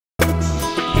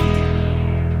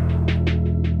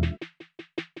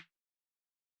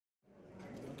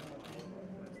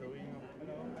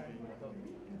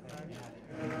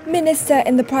Minister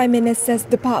in the Prime Minister's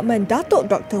Department, Datuk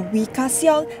Dr.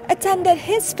 Siong, attended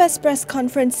his first press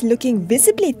conference looking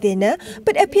visibly thinner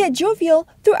but appeared jovial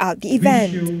throughout the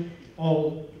event. Wish you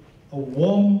all a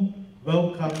warm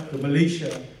welcome to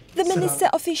Malaysia. The minister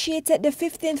officiated the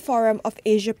 15th Forum of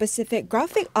Asia-Pacific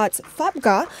Graphic Arts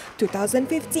FABGA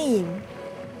 2015.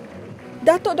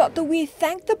 Datuk Dr. Wee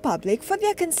thanked the public for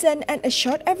their concern and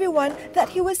assured everyone that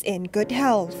he was in good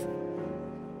health.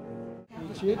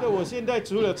 觉得我现在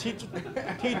除了踢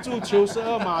足球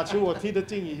12码球我踢得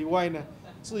进以外呢，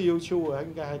自由球我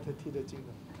应该还踢得进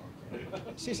的。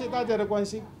谢谢大家的关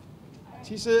心。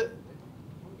其实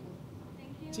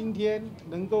今天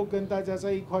能够跟大家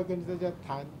在一块跟大家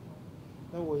谈，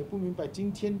那我也不明白，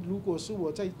今天如果是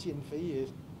我在减肥，也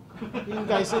应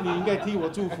该是你应该替我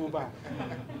祝福吧。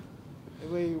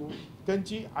因为根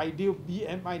据 ideal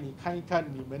BMI， 你看一看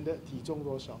你们的体重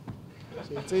多少。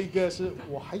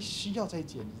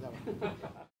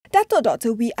 Datuk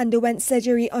Dr. Wee underwent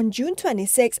surgery on June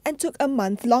 26 and took a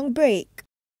month-long break.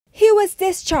 He was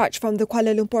discharged from the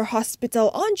Kuala Lumpur hospital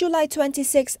on July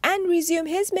 26 and resumed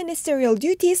his ministerial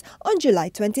duties on July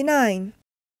 29.